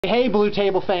Hey Blue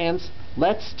Table fans,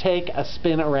 let's take a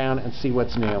spin around and see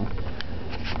what's new.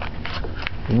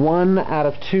 1 out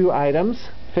of 2 items.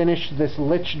 Finished this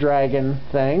Lich Dragon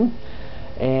thing,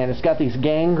 and it's got these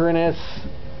gangrenous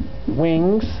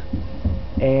wings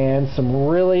and some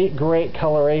really great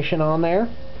coloration on there.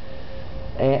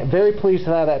 And very pleased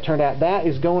with how that turned out. That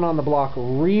is going on the block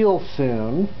real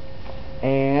soon.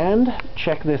 And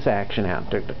check this action out.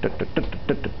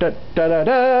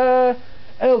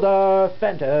 Eldar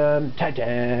Phantom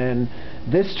Titan.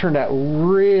 This turned out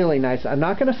really nice. I'm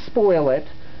not going to spoil it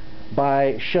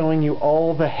by showing you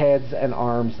all the heads and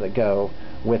arms that go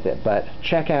with it, but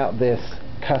check out this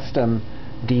custom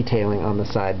detailing on the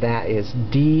side. That is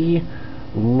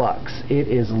deluxe. It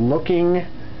is looking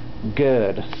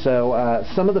good. So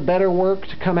some of the better work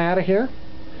to come out of here,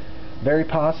 very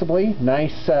possibly.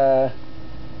 Nice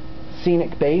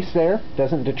scenic base there.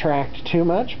 Doesn't detract too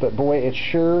much, but boy, it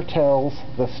sure tells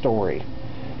the story.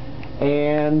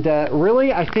 And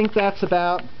really, I think that's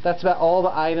about all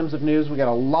the items of news. We got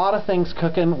a lot of things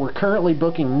cooking. We're currently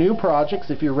booking new projects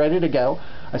if you're ready to go.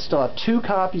 I still have 2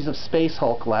 copies of Space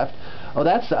Hulk left. Oh,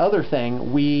 that's the other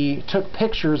thing. We took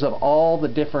pictures of all the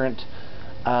different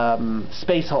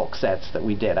Space Hulk sets that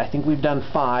we did. I think we've done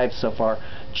 5 so far.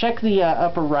 Check the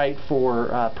upper right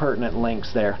for pertinent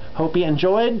links there. Hope you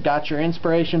enjoyed, got your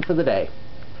inspiration for the day.